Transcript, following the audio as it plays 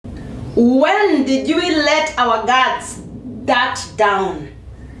When did we let our guards that down?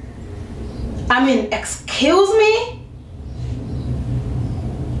 I mean, excuse me?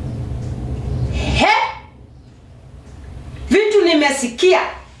 He? Vitu nimesikia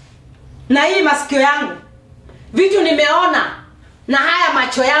na hii masikio yangu. Vitu nimeona na haya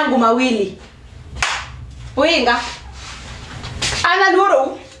macho yangu mawili. Uinga. Ana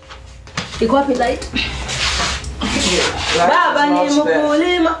nuru. Iko wapi light? Baba ni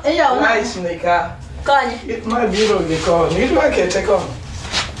mkulima. Light nika. Kanye. It might be iko. Need work it take on.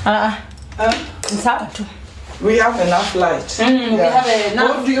 Sawa tu. We have enough light. We have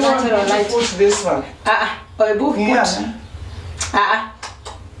enough. What do you want to push this one? Oebu put.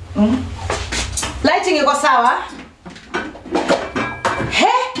 Lighting iko sawa. He.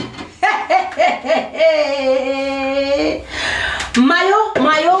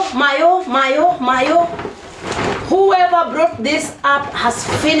 Mayo. Whoever brought this up has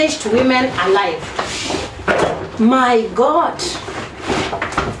finished women alive. My God.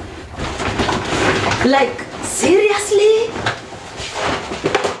 Like, seriously?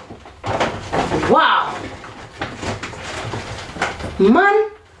 Wow. Man,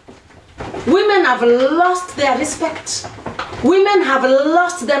 women have lost their respect. Women have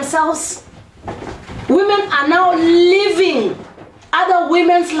lost themselves. Women are now living other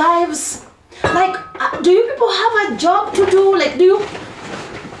women's lives. Like, do you people have a job to do? Like,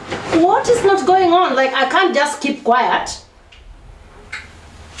 what is not going on? Like, I can't just keep quiet.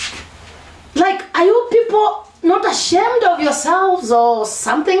 Like, are you people not ashamed of yourselves or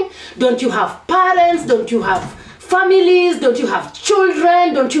something? Don't you have parents? Don't you have families? Don't you have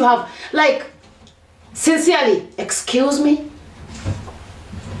children? Don't you have, like, sincerely, excuse me?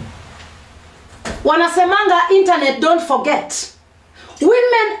 Wanasemanga internet, don't forget.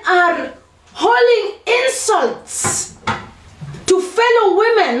 Women are hurling insults to fellow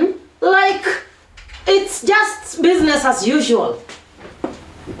women like it's just business as usual.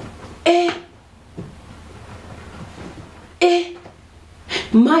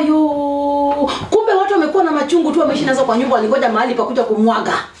 Mayo, kumbe watu wamekuwa na machungu tu, wameishi nazo kwa nyumba, walingoja mahali pa kuja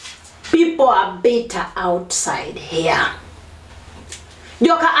kumwaga. People are better outside here.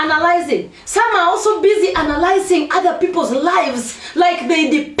 You're analyzing. Some are also busy analyzing other people's lives, like they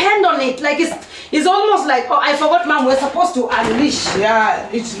depend on it. Like it's almost like, oh, I forgot, Mom, we're supposed to unleash. Yeah,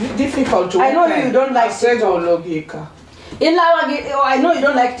 it's difficult to. I know you don't like TikTok. I know you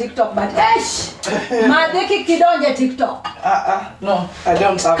don't like TikTok, but esh, madeki kidonje TikTok. No, I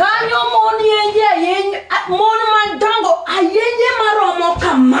don't have. Kanyo moni yenye moni mandango ayenje maromo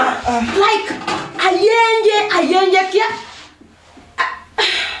kama. Like ayenje kia.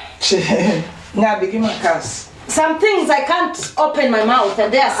 Some things I can't open my mouth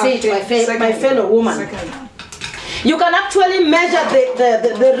and dare say to my fellow woman. You can actually measure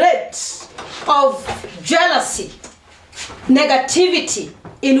the rate of jealousy, negativity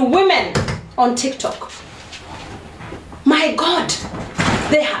in women on TikTok. My God,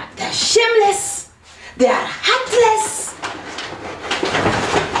 they're shameless, they are heartless.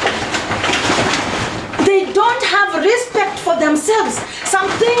 They don't have respect for themselves. Some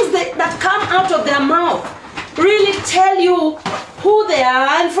things that come out of their mouth really tell you who they are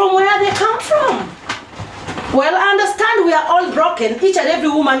and from where they come from. Well, I understand we are all broken. Each and every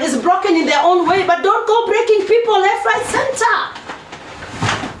woman is broken in their own way, but don't go breaking people left, right, center.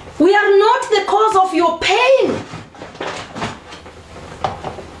 We are not the cause of your pain.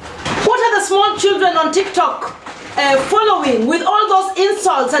 What are the small children on TikTok following with all those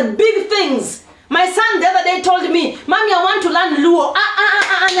insults and big things? My son the other day told me, Mommy, I want to learn Luo.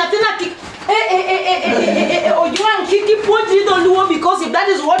 You want to keep putting the Luo because if that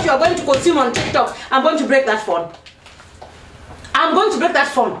is what you are going to consume on TikTok, I'm going to break that phone. I'm going to break that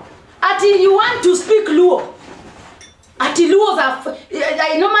phone. Ati, you want to speak Luo. Ati, Luos are...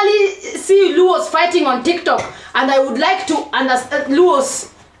 I normally see Luos fighting on TikTok, and I would like to understand Luos.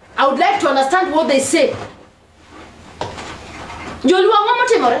 I would like to understand what they say. Jolua ngoma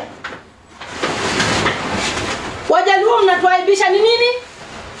temore. Wajaluo mnatuaibisha ni nini?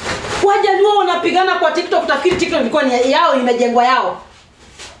 Wajaluo wanapigana kwa TikTok, utafikiri TikTok ilikuwa ni yao, imejengwa yao.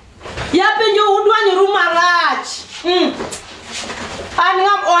 Yape njo udwani rumarach.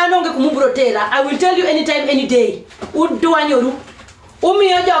 Aningam o anonge kumubrotera. I will tell you anytime, any day. Udwani ru.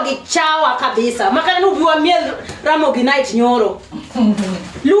 Umiyojo gichawa kabisa. Makana nubiwa miel ramo ginite nyoro.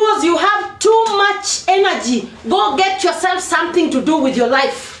 Luos, you have too much energy. Go get yourself something to do with your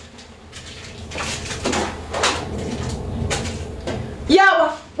life.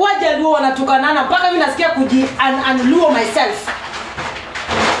 Yawa, wajaluo wanatukanana mpaka mimi nasikia unluo myself.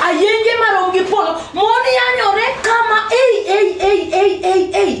 Ayenge marongi polo, moni yanyore kama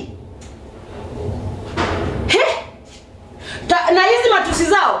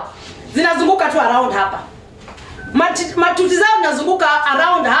around hapa. Matuti zao nazunguka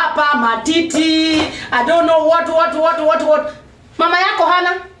around hapa, matiti, I don't know what. Mama yako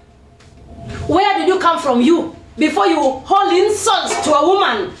hana? Where did you come from you? Before you haul insults to a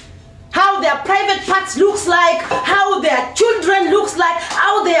woman, how their private parts looks like, how their children looks like,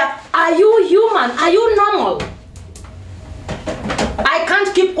 how they are you human? Are you normal? I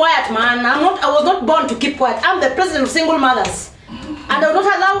can't keep quiet, man. I was not born to keep quiet. I'm the president of single mothers. And I will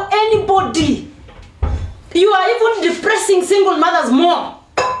not allow anybody. You are even depressing single mothers more.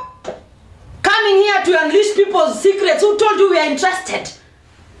 Coming here to unleash people's secrets. Who told you we are interested?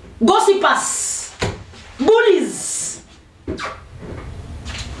 Gossipers. Bullies.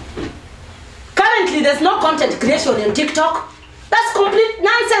 Currently, there's no content creation in TikTok. That's complete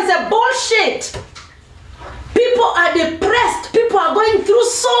nonsense and bullshit. People are depressed. People are going through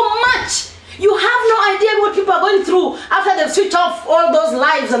so much. You have no idea what people are going through after they've switched off all those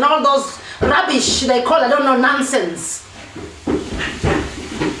lives and all those rubbish they call, I don't know, nonsense.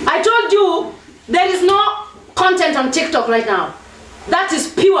 I told you there is no content on TikTok right now. That is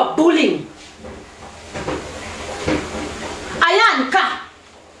pure bullying. Ayanka.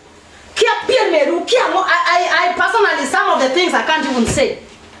 I personally, some of the things I can't even say.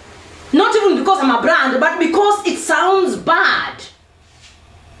 Not even because I'm a brand, but because it sounds bad.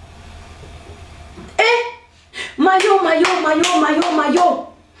 Mayo.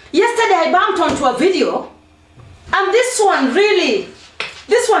 Yesterday I bumped onto a video, and this one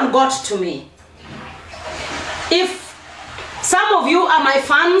got to me. If some of you are my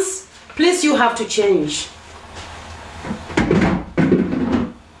fans, please, you have to change.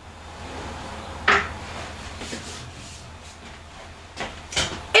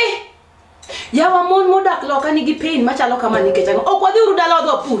 Yawa mon modak loka nigi pain machalo kama nikechanga. Okwadhi urudala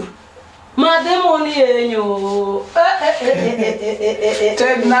odho pur. Mademoni enyo.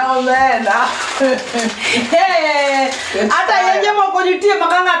 Tena omena. Ata yenye moko nitie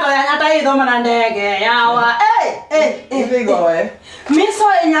makanga to ata idho mana ndege. Yawa. Ibigoe. Miso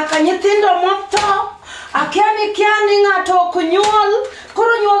nyaka nyithindo moto. Akiani ng'ato kunyuol.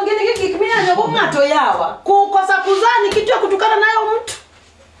 Koro nyuol gini gik miyanyo go ng'ato yawa. Kukosa kuzani kitu ya kutukana nayo mtu.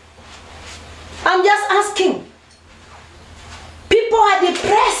 I'm just asking. People are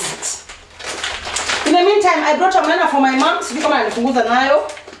depressed. In the meantime, I brought a manna for my mom. Sijui kama nilifunguza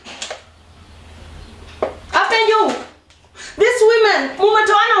nayo. Apenyu. These women,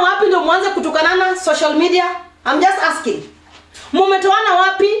 mumetoana wapi ndio mwanze kutukanana social media? I'm just asking. Mumetoana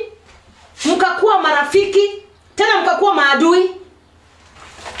wapi? Mkakuwa marafiki? Tena mkakuwa maadui?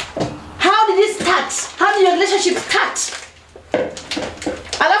 How did it start? How did your relationship start?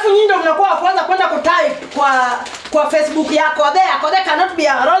 Alafu nyinyi ndio mnakuwa kwanza kwenda kutype kwa Facebook yako. There cannot be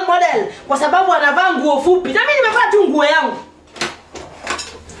a role model kwa sababu anavaa nguo fupi. Na mimi nimevaa tu nguo yangu.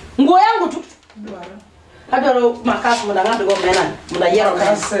 Nguo yangu tu. Hata makasi mnang'anda go mena. Mnayero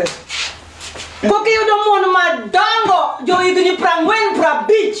Kase. Koki udo mon madongo jo igni prangwen pra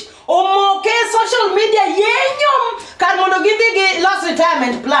beach. Omoke social media yenyom kar mondo gidhi lost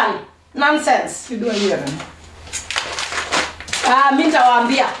retirement plan. Nonsense. Sidwa yera. Mimi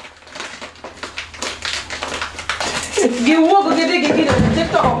nitawaambia. Giwuogo gidhi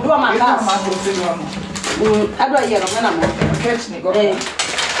TikTok dwa makasi. Adwa yero mena mo. Catch ni go.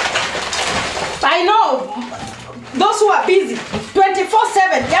 I know those who are busy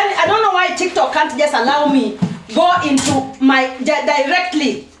 24/7. I don't know why TikTok can't just allow me go into my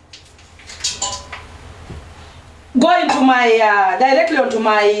directly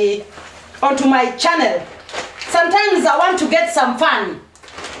onto my channel. Sometimes I want to get some fun.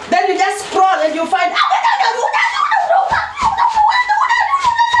 Then you just scroll and you find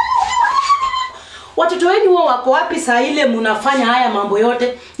watoto wenu wako wapi saa ile mnafanya haya mambo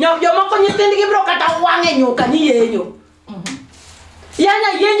yote? Nyomako nyitendi gibro kata wange nyoka ni yenyo. Yana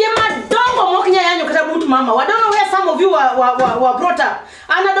yenye madongo mokinya yanyo kata butu mama. I don't know where some of you were brought up.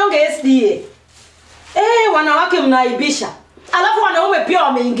 Ana donge SDA. Wanawake mnaibisha. Alafu wanaume pia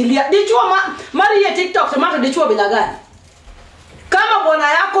wameingilia. Dichua mari ya TikTok tomato dichua bila gani? Kama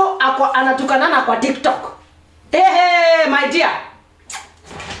bwana yako anatukanana kwa TikTok. My dear.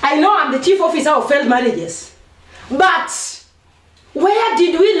 I know I'm the chief officer of failed marriages. But where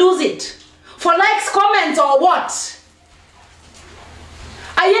did we lose it? For likes, comments, or what?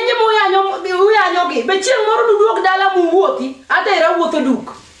 Ayenye moya nyogi. Bechil moro duduok dala muwoti. Ata ira wuotho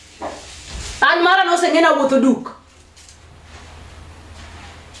duk. An mara no sengena wuotho duk.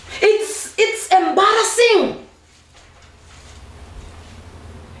 It's embarrassing.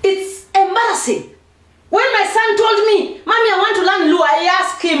 It's embarrassing. When my son told me, Mommy, I want to learn Lu, I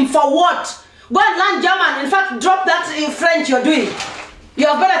asked him for what? Go and learn German. In fact, drop that French you're doing. You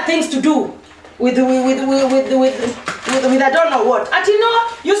have better things to do. with I don't know what. And you know,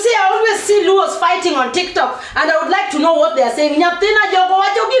 you see, I always see Luos fighting on TikTok, and I would like to know what they are saying. Nyatina jogo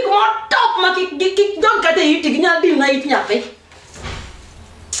wajogi more top maki don't get it nyaldi na it nyape.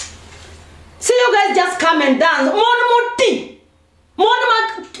 See you guys just come and dance. Mon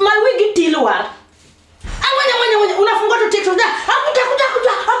my wigi tilwa. Unafungua tu TikTok.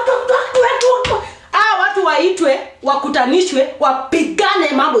 Watu waitwe, wakutanishwe, wapigane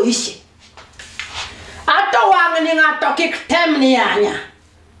mambo ishi. Ato wangani ngato kiktem ni yanya.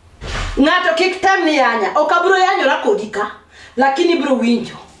 Ngato kiktem ni yanya. Okaburo yanyo la kodika. Lakini bro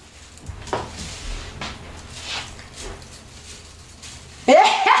winjo.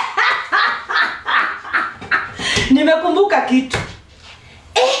 Nimekumbuka kitu.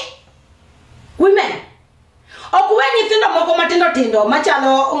 Women. Okuweni tindo moko matindo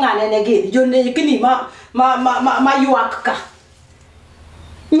machalo ngane negedi jonde kini ma yuakka.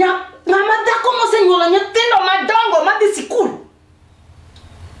 Ngama dako mose nyola nyatindo madongo madhi sikul.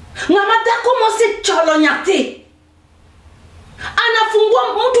 Ngama dako mose cholo nyati.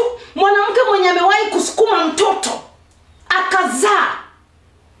 Anafungua mtu mwanamke mwenye amewahi kusukuma mtoto akazaa.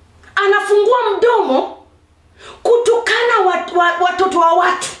 Anafungua mdomo kutukana watoto wa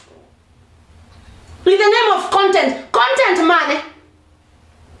watu. In the name of content money.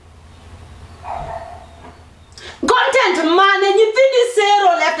 Content money, you feel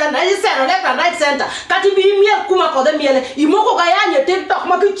zero left and right center. Katibi miel kuma kode miele. Imoko gayanye TikTok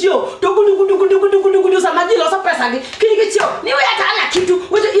makichio. Dugu samajilo sa pesa gi. Kichio. Niwe atala kitu.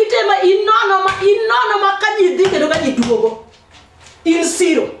 Wewe itema inono makaji dike doga jidugo. In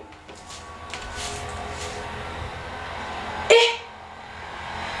zero.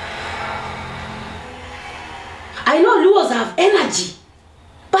 I know Luos have energy,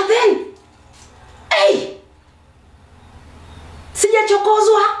 but then, hey,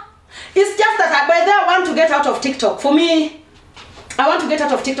 sijachokozwa. It's just that I want to get out of TikTok. For me, I want to get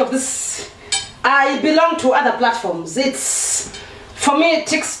out of TikTok. I belong to other platforms. For me,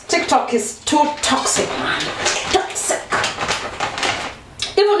 TikTok is too toxic, man. Toxic.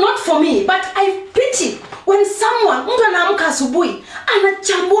 Even not for me, but I pity when someone, mtu anaamka asubuhi,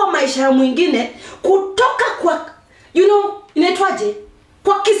 anachambua maisha ya mwingine kutoka kwa, inaitwaje?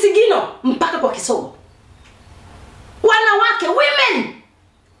 Kwa kisigino mpaka kwa kisogo. Wanawake, women.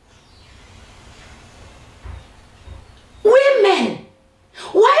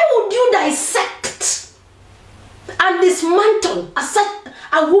 Why would you dissect and dismantle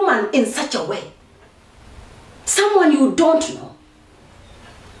a woman in such a way? Someone you don't know.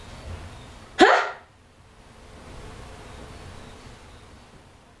 Huh?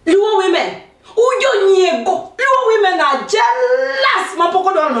 Luo women. Ujo nyego. Luo women are jealous.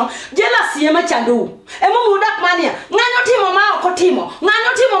 Mapoko dono. Jealous yema chandu. Emo mudak mania. Ngano timo ma okotimo.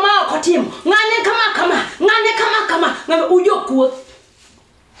 Ngano timo ma okotimo. Ngane kama. Ngane kama. Ngane ujo kuo.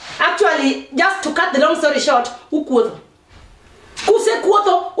 Actually, just to cut the long story short, ukuoto. Kuse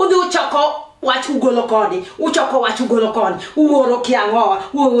kuoto, udi uchoko wachugolo koni. Uchoko wachugolo koni. Uoro kiangoa.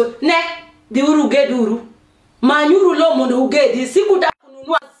 Ne, di uru geduru. Manyuru lo mondo ugedi. Siku da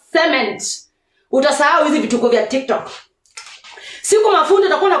kununua cement. Utasahau hizi vituko vya TikTok. Siku mafundi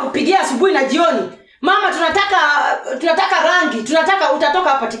utakuwa kupigia asubuhi na jioni. Mama tunataka rangi. Utatoka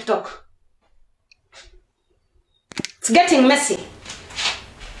hapa TikTok. It's getting messy.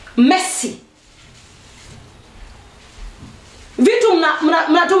 Messy. Vitu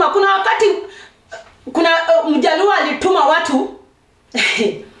mnatuma. Kuna wakati mjaluo alituma watu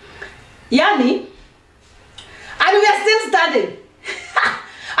yani, and we are still standing.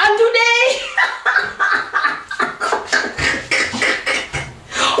 And today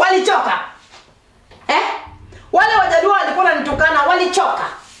walichoka. Wale wajaluo walikuwa wanitukana, walichoka.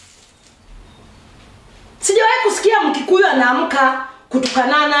 Sijawahi kusikia Mkikuyu anaamka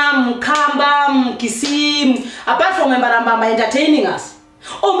kutukanana, Mkamba, Mkisii, apart from Mbaramba entertaining us.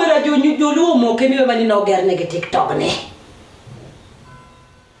 Omera joluo mokemiwe mali na ogerne ke TikTok ne.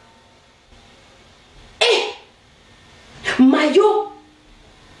 Mayo,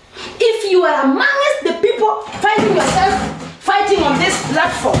 if you are amongst the people fighting on this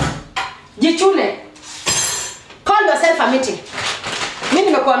platform, jichune, call yourself a meeting. Mimi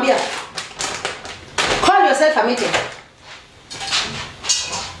nimekuambia, call yourself a meeting.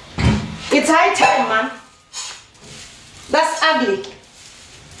 It's high time, man. That's ugly.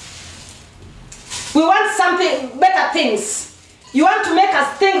 We want something, better things. You want to make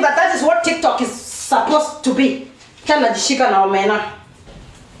us think that is what TikTok is supposed to be. Tana jishika na omena.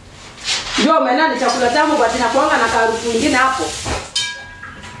 Ndio omena ni chakula tamu but inakuanga na harufu nyingine hapo.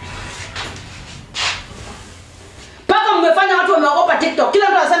 Paka mmefanya watu wameogopa TikTok. Kila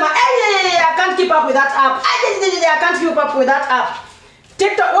mtu anasema, "I can't up with that app. I can't keep up with that app.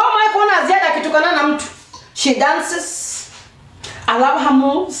 TikTok, what my corner ziada kitukana na mtu. She dances. I love her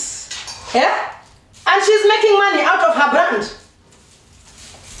moves. Yeah? And she's making money out of her brand.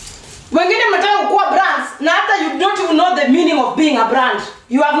 Wengine mnataka kuwa brands na hata you don't even know the meaning of being a brand.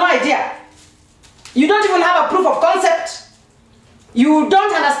 You have no idea. You don't even have a proof of concept. You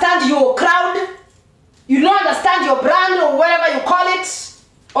don't understand your crowd. You don't understand your brand or whatever you call it.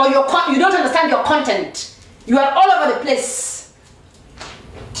 Or you don't understand your content. You are all over the place.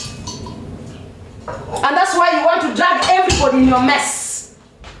 And that's why you want to drag everybody in your mess.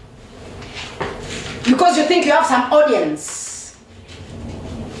 Because you think you have some audience.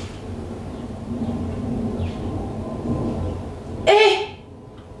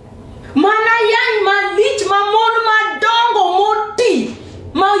 Manayan malich mamon madongo moti.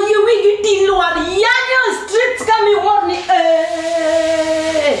 Ma yiwigi tilwar yanyo streets kami warni.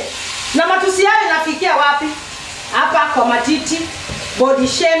 Na matusi yao inafikia wapi? Hapa kwa matiti, body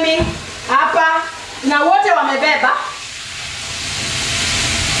shaming, hapa na wote wamebeba.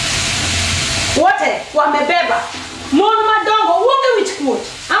 Wote wamebeba. Mon madongo wote which quote.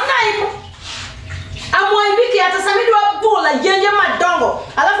 Hamna hivyo. Amwaibiki hata Samidu Abdullah yenye madongo.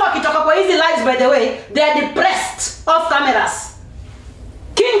 Alafu akitoka kwa hizi lives, by the way, they are depressed off cameras.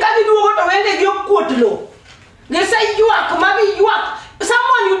 King Kabidu wote wende gyo quote lo. They say you are maybe you are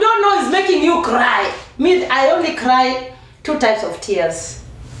someone you don't know is making you cry. Me, I only cry 2 types of tears.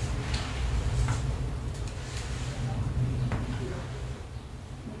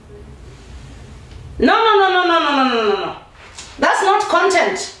 No. That's not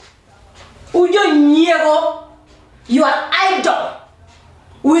content. Ujo nyego, you are idle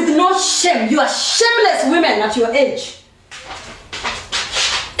with no shame. You are shameless women at your age.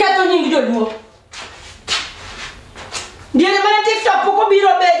 Kato nyingi jo duo. Ndiye mana TikTok poko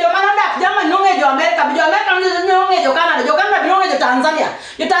biro bejo mana dak jama nonge jo America, bijo America nonge jo Canada, jo Canada nonge jo Tanzania,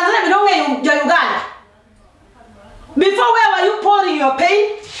 jo Tanzania nonge jo Uganda. Before where were you pouring your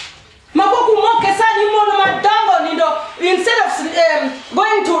pain? Makoku moke sani mono madango nindo. Instead of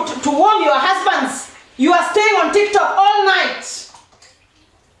going to warm your husbands, you are staying on TikTok all night.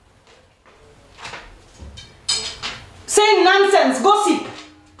 Saying nonsense, gossip.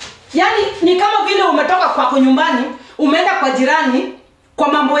 Yani ni kama vile umetoka kwako nyumbani, umeenda kwa jirani kwa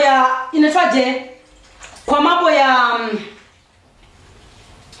mambo ya inaitwaje? Kwa mambo ya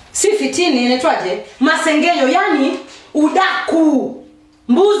si fitini inaitwaje? Masengenyo, yani udaku.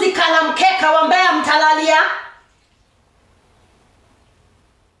 Mbuzi kala mkeka wambea mtalalia.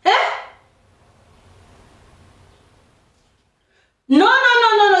 No,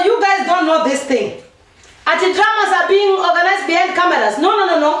 you guys don't know this thing. Ati dramas are being organized behind cameras. No.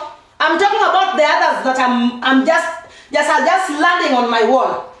 I'm talking about the others that I'm just landing on my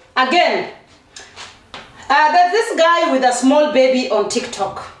wall. Again, there's this guy with a small baby on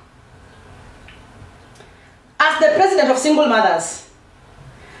TikTok. As the president of single mothers.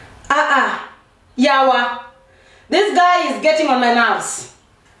 Yawa. This guy is getting on my nerves.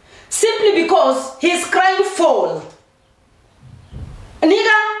 Simply because he's crying foul.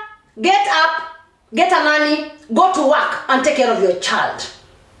 Nigga, get up, get a nanny, go to work and take care of your child.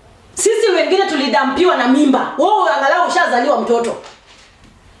 Sisi wengine tulidampiwa na mimba. Wewe angalau ushazaliwa mtoto.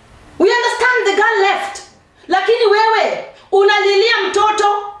 We understand the girl left. Lakini wewe unalilia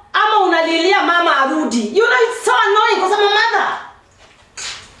mtoto ama unalilia mama arudi. You know it's so annoying because I'm a mother.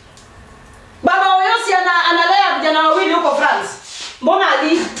 Baba Oyosi analea vijana wawili huko France. Mbona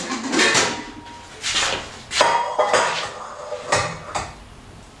ali?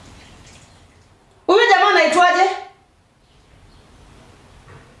 Huyu jamaa anaitwaje?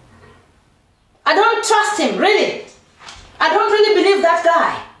 I don't trust him, really. I don't really believe that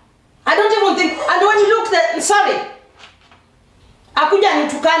guy. I don't even think, and when you look sorry. Akuja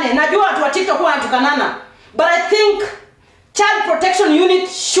nitukane. Najua watu wa TikTok huwa wanatukanana. But I think Child Protection Unit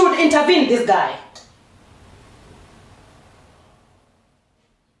should intervene this guy.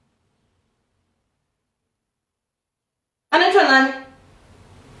 Anaitwa nani?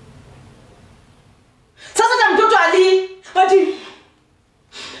 Sasa mtoto ati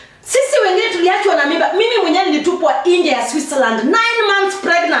sisi wengine tuliachwa na mimba. Mimi mwenyewe nilitupwa nje ya Switzerland, 9 months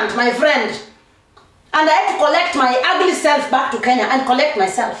pregnant, my friend. And I had to collect my ugly self back to Kenya and collect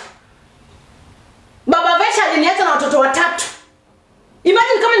myself. Baba Vesha aliniacha na watoto 3.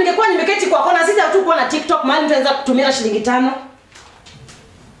 Imagine kama ningekuwa nimeketi kwa kona, sisi hatukuwa na TikTok, mahali tunaweza kutumia shilingi 5.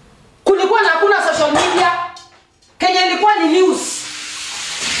 Kulikuwa na hakuna social media. Kenya ilikuwa ni news.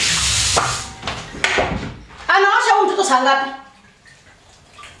 Anaosha huyu mtoto saa ngapi?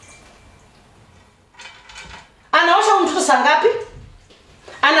 Anaosha huyu mtoto saa ngapi?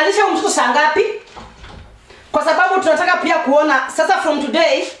 Analisha huyu mtoto saa ngapi? Kwa sababu tunataka pia kuona sasa from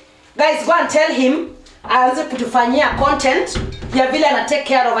today guys go and tell him aanze kutufanyia content ya vile ana take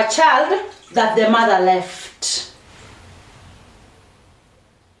care of a child that the mother left.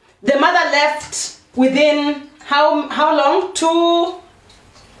 The mother left within how long?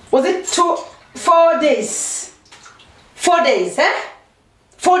 4 days. 4 days, eh?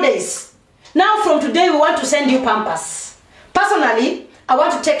 4 days. Now from today we want to send you Pampers. Personally, I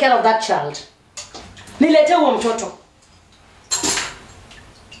want to take care of that child. Nilete huo mtoto.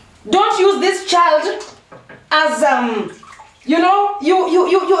 Don't use this child as you know,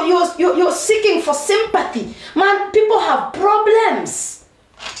 you're seeking for sympathy. Man, people have problems.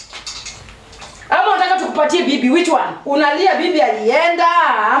 Ama unataka tukupatie bibi, which one? Unalia bibi alienda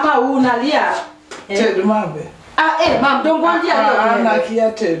ama unalia Ted mabe. Mam, don't want you. Na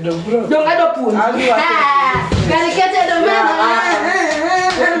kia Ted bro. Don't go to pool. Gari kete do mama.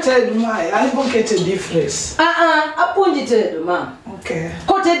 Ted mai, I don't get a difference. Apunji Ted, mam. Okay.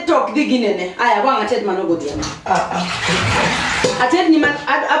 Ko Ted talk diginene. Aya wanga Ted manogo dia. Ated ni man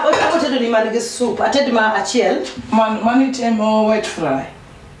Ted ni man ge soup. Ated ma achiel. Man it mo white fry.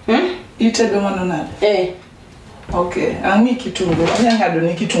 Ite do manonade. Okay, angi kitungu. Anyangado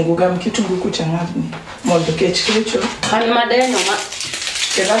ni kitungu gam kitungu kuchangani. Mondo kecho. Ani madeno ma.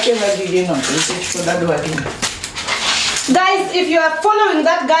 Kelake vagigino. Isi kodado wadini. Guys, if you are following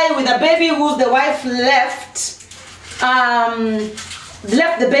that guy with a baby whose the wife left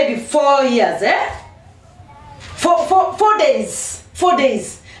the baby 4 years, eh? 4 days. 4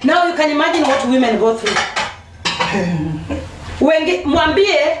 days. Now you can imagine what women go through. When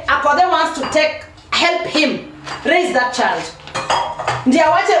mwambie Akothee wants to help him raise that child. Ndia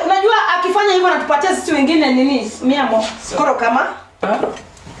wache unajua akifanya hivyo anatupatia sisi wengine nini? Miamo. Koro kama?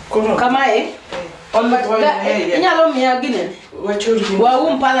 Koro kama inyalo mia gine. Wachuri. Wa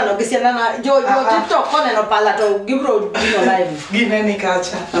umpala no gisiana na jo TikTok kone no pala to gibro dino live. Gine ni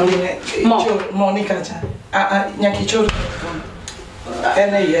kacha. Mo ni kacha. Nyakichoro.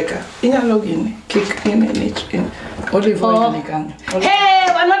 Ene yeka. Inyalo gine. Kik gine ni. Olive oil ni kanyo. Hey,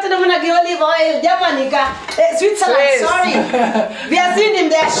 we're not doing olive oil. Jamanika. Switzerland, sorry. We are seeing him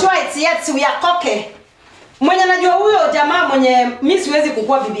there Schweiz yet we are koke. Mwenye najua huyo jamaa mwenye mimi siwezi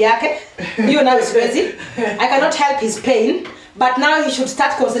kukua bibi yake. Hiyo nayo siwezi. I cannot help his pain, but now he should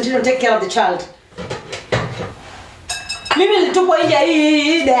start concentrating on take care of the child. Mimi nilitupwa nje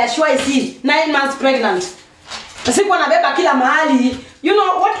hii there Schweiz 9 months pregnant. Sikuwa nabeba kila mahali. You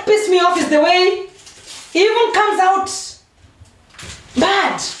know what pissed me off is the way he even comes out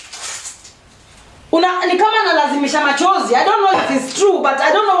bad. Ni kama analazimisha machozi. I don't know if it's true, but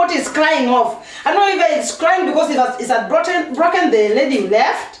I don't know what he's crying of. I don't know if it's crying because it had broken the lady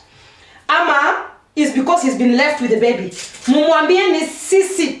left. Ama is because he's been left with the baby. Mumwambie ni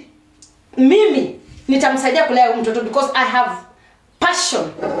sisi mimi nitamsaidia kulea huyu mtoto because I have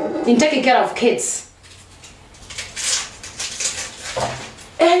passion in taking care of kids.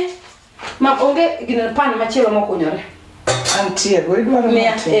 Ma onge gina pan machelo moko nyore. Antie, go idwaro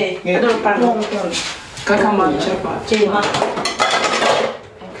mate. Adoro pan. Kaka man chapa. Ma.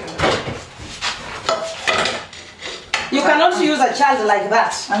 You cannot use a child like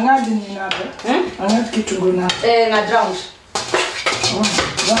that. Angadi ni nada. Angadi kitungu na. Na drowned.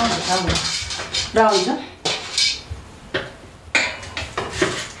 Drowned.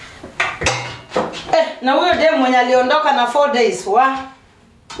 Na huyo dem mwenye aliondoka na 4 days.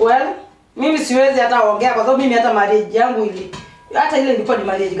 Well, mimi siwezi hata ongea kwa sababu mimi hata marriage yangu hata ile ilikuwa ni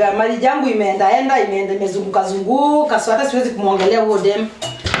marriage gani. Marriage yangu imeenda imezunguka so hata siwezi kumuongelea huyo dem.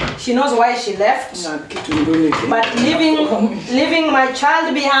 She knows why she left. But leaving my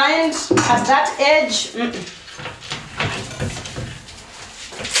child behind at that age.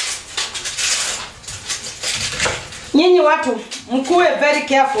 Nyinyi watu mkuwe very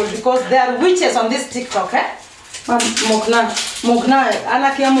careful because there are witches on this TikTok, eh? Mokna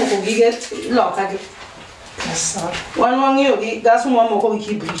anakia moko giget lokage. Yes sir. Wanwangiyo gasu moko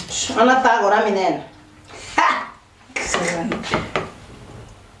wiki breach. Anatagora minena. Ha!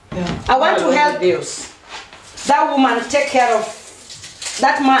 I want to help that woman take care of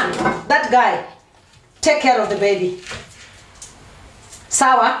that man, that guy. Take care of the baby.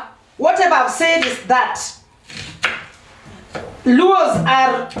 Sawa? Whatever I've said is that Luos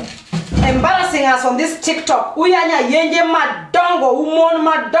are embarrassing us on this TikTok. Uyanya yenje madongo, umon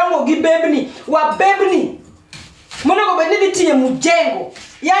madongo gibebni, wa bebni. Monogo beni bitinye mujengo.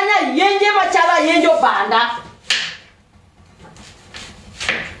 Yanya yenje machala yenjo banda.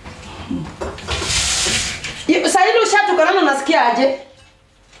 Saili ushatukana unasikia aje?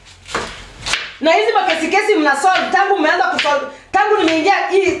 Na hizi makesi mnasolve tangu umeanza kusolve Tangu nimeingia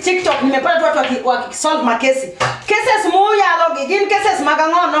hii TikTok nimepata watu wakisolve makesi. Cases moja log again, cases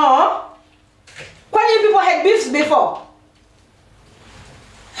magangono. Kwani people had beefs before?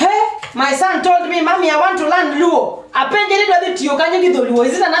 Hey, my son told me, "Mommy, I want to learn Luo." Apengeli do the tiyo kanye gido Luo.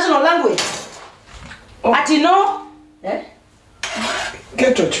 Is it a national language? Oh. Ati no? Eh?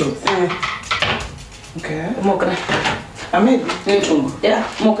 Keto chu. Okay. Mokna. Amibi, kitungu. Yeah,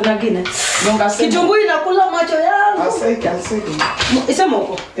 mokna gine. Nonga sema. Kitungu inakula macho yangu. Asai. Ise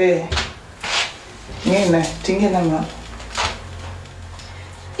moko. Ngine, tingena ma.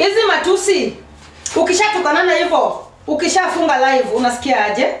 Hizi matusi. Ukishatukana na hivyo, ukishafunga live unasikia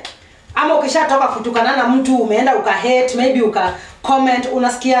aje? Ama ukishatoka kutukana na mtu umeenda hate, maybe comment,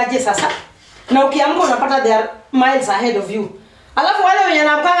 unasikia aje sasa? Na ukiamka unapata they are miles ahead of you. Alafu wale wenye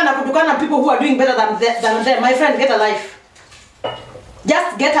naamkanga na kutukana people who are doing better than them, my friend, get a life.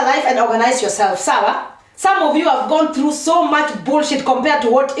 Just get a life and organize yourself, sawa? Some of you have gone through so much bullshit compared to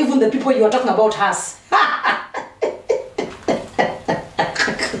what even the people you are talking about has.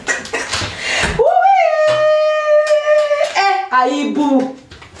 Aibu.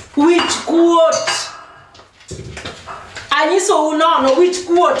 Which quote? Anyiso unono, which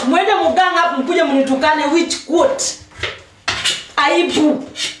quote? Mwende muganga hapo mkuje mnitukane, which quote? Aibu.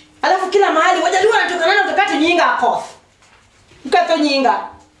 Alafu kila mahali wajadua wanatukana na utakati nyinga Akothee. Mkato nyinga.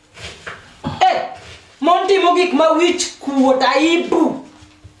 Monty Mogik ma which quote? Aibu.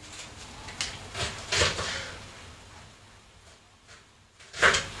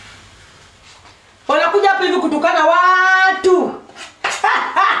 Wanakuja hapa hivi kutukana watu.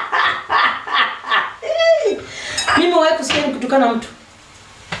 Mimi wahi kusikia nikikutukana mtu?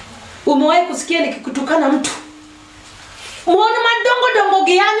 Umewahi kusikia nikikutukana mtu? Mwana madongo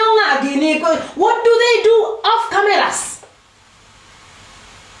gianyo ngagi ni what do they do off cameras?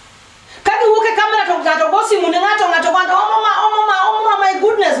 Kadi uke kamera togosi muningato ngatokwanda oh mama my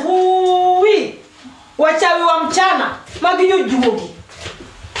goodness ui wachawi wa mchana maginyo juogi.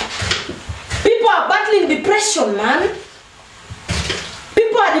 People are battling depression, man.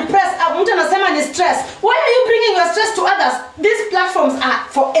 People are depressed. Mtu anasema ni stress. Why are you bringing your stress to others? These platforms are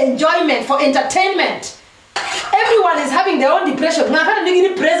for enjoyment, for entertainment. Everyone is having their own depression. Ngakana ningini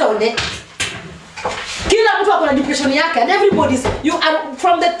pressure one. Kila mtu akona depression yake, and everybody's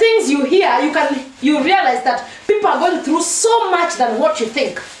from the things you hear, you realize that people are going through so much than what you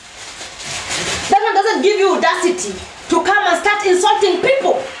think. That one doesn't give you audacity to come and start insulting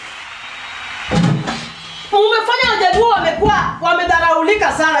people. Umefanya wajaduo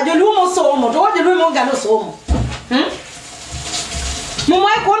wamedharaulika sana. Jolumo somo, jolumo ngano somo.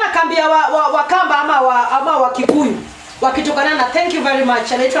 Mumewai kuona kambi ya wakamba ama wa Kikuyu wakitukana na thank you very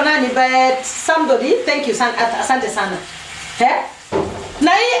much. Anaitwa nani but somebody thank you asante sana.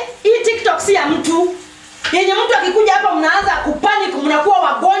 Na hii TikTok si ya mtu. Yenye mtu akikuja hapa mnaanza kupanic, mnakuwa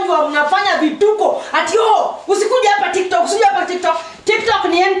wagonjwa, mnafanya vituko. Ati usikuje hapa TikTok, usije hapa TikTok. TikTok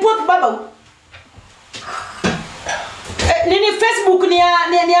ni input baba. Nini Facebook ni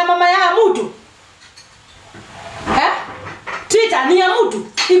ya mama ya mtu? Twitter ni ya mtu.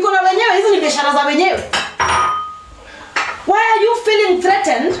 Iko na wenyewe, hizo ni biashara za wenyewe. Why are you feeling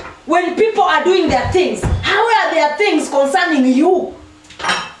threatened when people are doing their things? How are their things concerning you?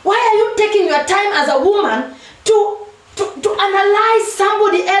 Why are you taking your time as a woman to analyze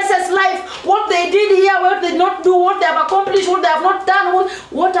somebody else's life? What they did here, what they did not do, what they have accomplished, what they have not done.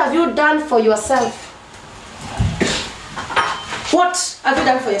 What have you done for yourself? What have you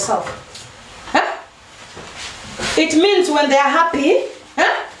done for yourself? It means when they are happy,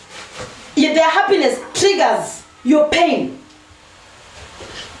 their happiness triggers your pain.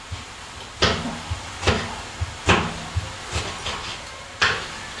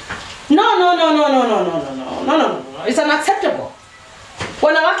 No. It's unacceptable.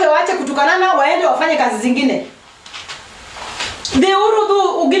 Wanawake waache kutukanana, waende wafanye kazi zingine. The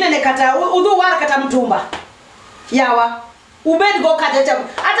urudhu ugine nekata, udhu wara kata mtumba. Yawa. Ubed go kata chabu.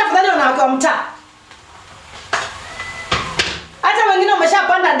 Hata fadhali wanawake wa mtaa. Hata wengine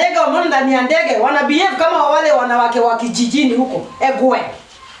wameshapanda ndege, wameona ndani ya ndege, wana behave kama wale wanawake wa kijijini huko. Egwe.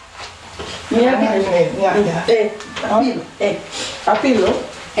 Apilo.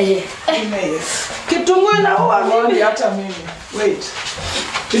 Kitungu na huwa mimi hata mimi. Wait.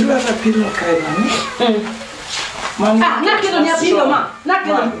 Did you have a pillow kaila? Na kilo ni apilo ma. Na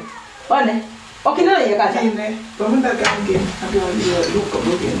kilo. Wane. Okinelo yekata. Ine. Bomba gange. Ndio luko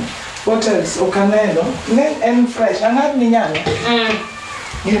bogeni. What else? Okanelo. And fresh. Angani ni nyanya.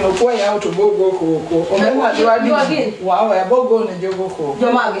 You know, kwa ya to bogo ko. Omena diwadi. Wow, ya bogo ne jogo ko.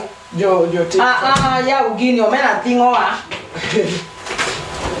 Jomage. Jo ti. Ya ugini omena tingo wa.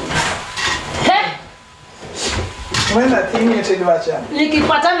 When I think it is wacha.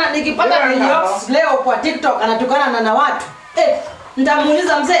 Nikipata videos leo kwa TikTok anatukana na watu.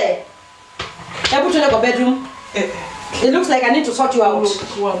 Nitamuuliza mzee. Hebu tuende kwa bedroom. It looks like I need to sort you out.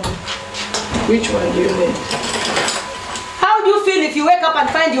 Which one do you need? How do you feel if you wake up and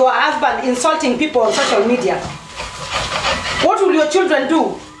find your husband insulting people on social media? What will your children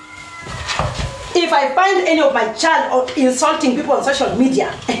do? If I find any of my child insulting people on social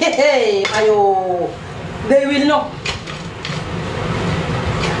media, they will know.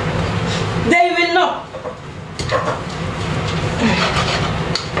 They will know.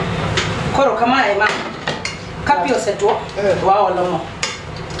 Koro kama ema. Kapio seto. Wao lomo.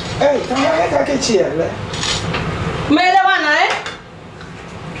 Kama weka kichiele. Umeelewana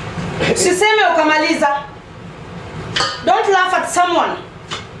Siseme ukamaliza. Don't laugh at someone.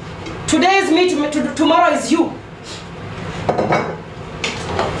 Today is me, tomorrow is you.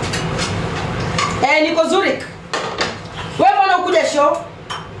 Niko Zurich. Wewe mbona ukuja show?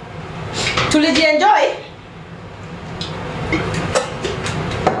 Tulijienjoy.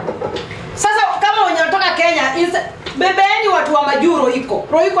 Sasa kama unatoka Kenya, bebeni watu wa majuro iko.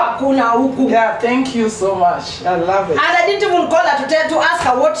 Roiko hakuna huku. Yeah, thank you so much. I love it. And I didn't even call her to ask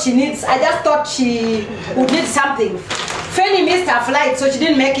her what she needs. I just thought she would need something. Fanny missed her flight, so she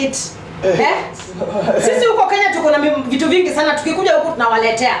didn't make it. Sisi huko Kenya tuko na vitu vingi sana, tukikuja huku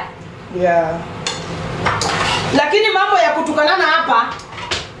tunawaletea. Yeah. Lakini mambo ya kutukanana hapa,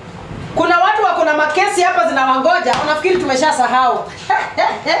 kuna watu wako na makesi hapa zinawangoja, unafikiri tumeshasahau.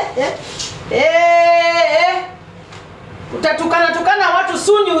 Utatukana watu,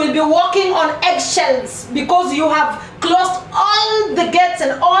 soon you will be walking on eggshells because you have closed all the gates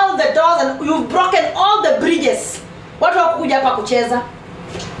and all the doors and you've broken all the bridges. Watu wakuja hapa kucheza.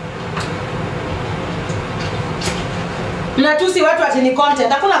 Mnatusi watu ati ni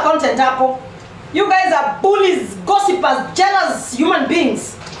content. Hakuna content hapo. You guys are bullies, gossipers, jealous human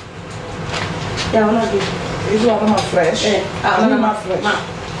beings. Yeah, I'm not good. Is one more fresh? I'm not fresh.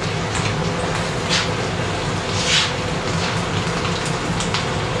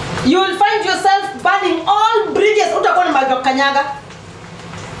 You will find yourself burning all bridges. Utakuwa na majokanyaga.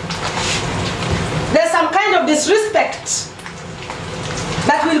 There's some kind of disrespect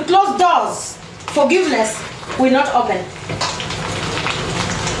that will close doors. Forgiveness will not open.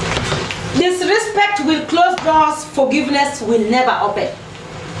 Disrespect will close doors. Forgiveness will never open.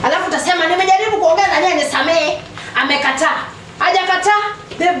 Alafu utasema nimejaribu kuongea na yeye nisamee, amekataa. Hajakataa.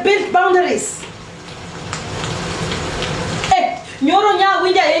 They built boundaries. Nyoro nya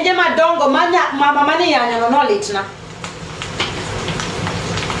winja yenje madongo mama mani ya no litna.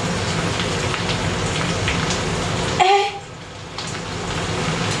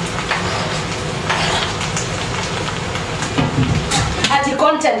 Ati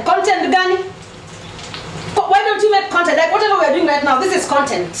content gani? Why don't you make content? Like whatever we're doing right now, this is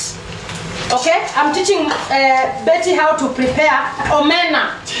content. Okay? I'm teaching Betty how to prepare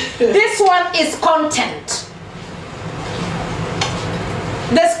omena. This one is content.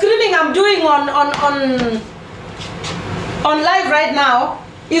 The screaming I'm doing on live right now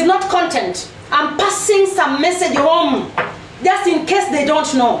is not content. I'm passing some message home, just in case they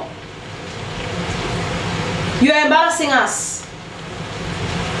don't know. You are embarrassing us.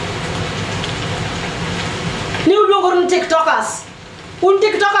 New logo TikTokers.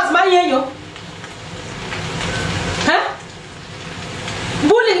 TikTokers my yenyo. Huh?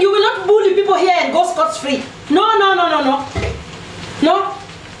 Bullying, you will not bully people here and go scot-free. No. No.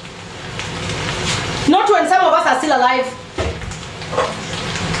 Not when some of us are still alive.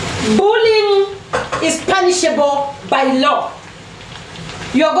 Bullying is punishable by law.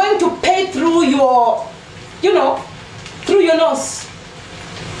 You are going to pay through your, through your nose.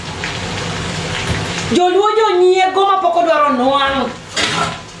 And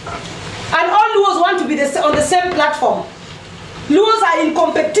all Luos want to be on the same platform. Luos are in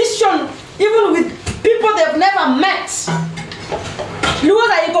competition even with people they've never met. Luos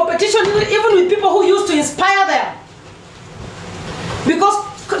are in competition even with people who used to inspire them. Because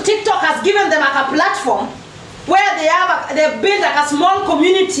TikTok has given them like a platform where they've built like a small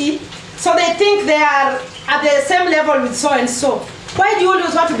community, so they think they are at the same level with so and so. Why do you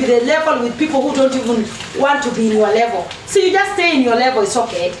always want to be the level with people who don't even want to be in your level? So you just stay in your level, it's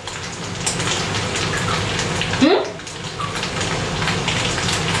okay.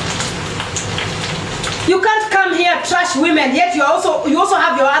 You can't come here trash women, yet you also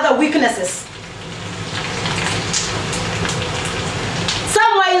have your other weaknesses.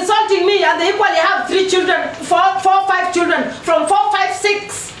 Some were insulting me and they equally have 3 children, 4, 5 children, from 4, 5,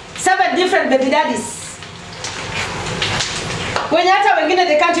 6, 7 different baby daddies. When hata wengine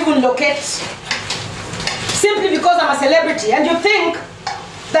they can't even locate. simply because I'm a celebrity, and you think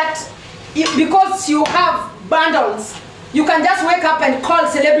that because you have bundles, you can just wake up and call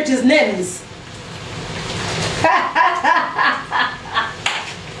celebrities names.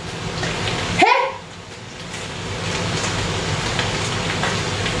 Hey,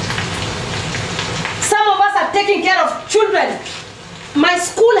 some of us are taking care of children. My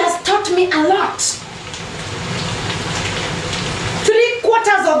school has taught me a lot.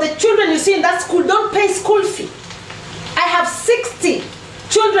 3/4 of the children you see in that school don't pay school fee. I have 60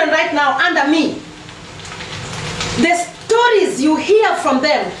 children right now under me. The stories you hear from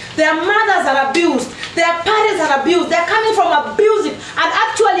them, their mothers are abused, their parents are abused, they're coming from abusive, and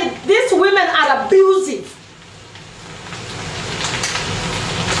actually these women are abusive.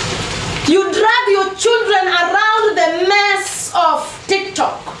 You drag your children around the mess of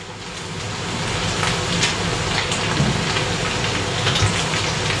TikTok.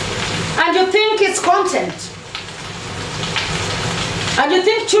 And you think it's content. And you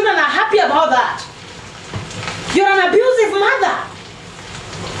think children are happy about that. You're an abusive mother.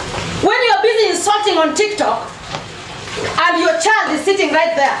 When you're busy insulting on TikTok and your child is sitting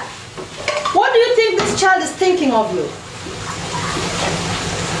right there, what do you think this child is thinking of you?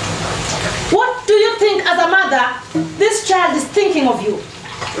 What do you think as a mother this child is thinking of you?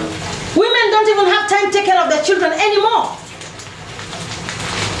 Women don't even have time to take care of their children anymore.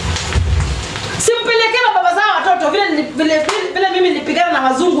 Simpelekea baba zao watoto vile mimi nilipigana na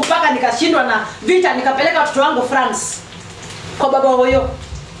wazungu mpaka nikashindwa na vita, nikapeleka watoto wangu France kwa baba huyo.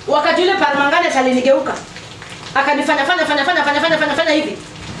 Wakati yule Parmangane alinigeuka, akanifanya hivi,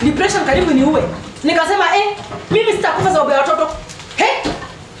 depression karibu niue. Nikasema mimi sitakufa sababu ya watoto.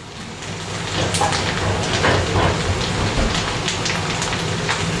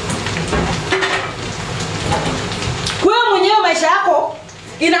 Wewe mwenyewe maisha yako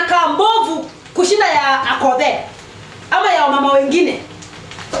inakaa mbovu kushinda ya Akothee ama ya mama wengine.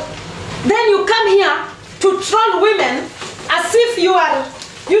 Then you come here to troll women as if you are,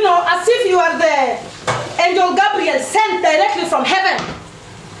 as if you are the angel Gabriel sent directly from heaven.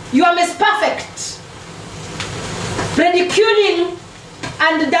 You are Miss Perfect. Ridiculing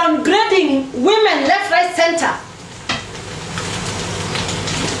and downgrading women left, right, center.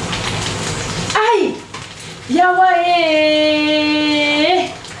 Ay, yawa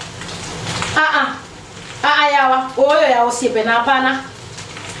yawa, oyo ya usipe na hapana.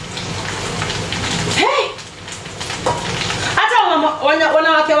 Hey, hata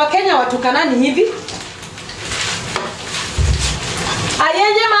wanawake wa Kenya watukanani hivi.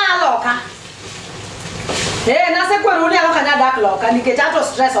 Ayenje maaloka. Nase kwa runi aloka na dark loka, nikechato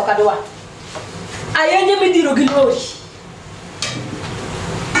stress okadua. Ayenje midiro gilori.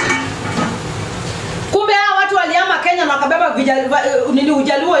 Kumbe hawa watu waliama Kenya na wakabeba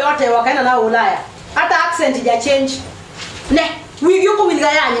ujaluo yote wakaenda nao Ulaya. Hata accent ya change. Ne, wigi yuko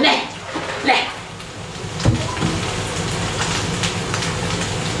wiligayani, ne.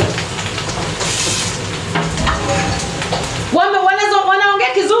 Wanaongea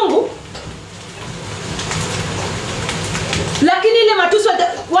Kizungu. Lakini ile matusi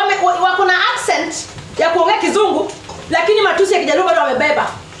wako na accent ya kuongea Kizungu, lakini matusi ya Kijaluo bado wamebeba.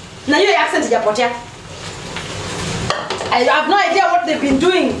 Na hiyo accent hajapotea. I have no idea what they've been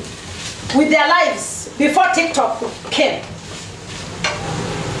doing with their lives before TikTok came.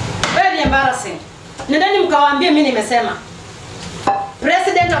 Very embarrassing. Nendeni mkawaambie mimi nimesema.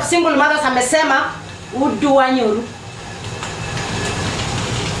 President of Single Mothers amesema uduanyuru.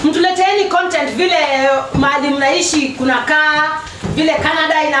 Mtuleteeni content vile mahali mnaishi kunakaa, vile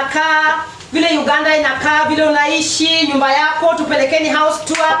Canada inakaa, vile Uganda inakaa, vile unaishi nyumba yako, tupelekeni house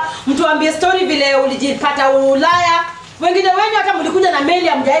tour, mtuambie story vile ulijipata Ulaya. Wengine wenyu hata mlikuja na mail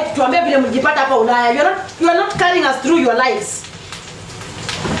ya mjai kutuambia vile mlijipata hapa Ulaya. You are not carrying us through your lives.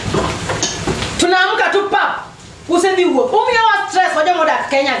 Tunaamka tu pap. Usendi huo. Umewa stress waje moda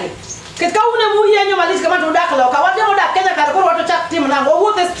Kenya ni. Kitka une muhi yenyu malizi kama tudaka loka. Waje moda Kenya karakoro watu chat team nango.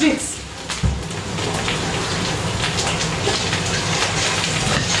 Over the streets.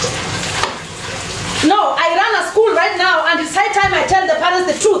 No, I run a school right now and it's high time I tell the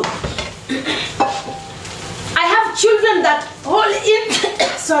parents the truth. I have children that all in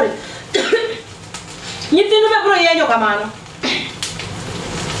sorry. Nyitinu be bro yenyo kamano.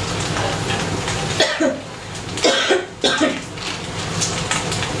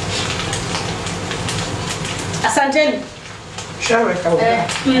 Asanteni. Shawe kauda.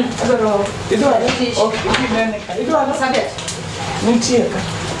 Adoro. Idwa. Okay, nene ka. Idwa na sabet. Ntieka.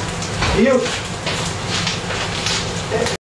 Iyo.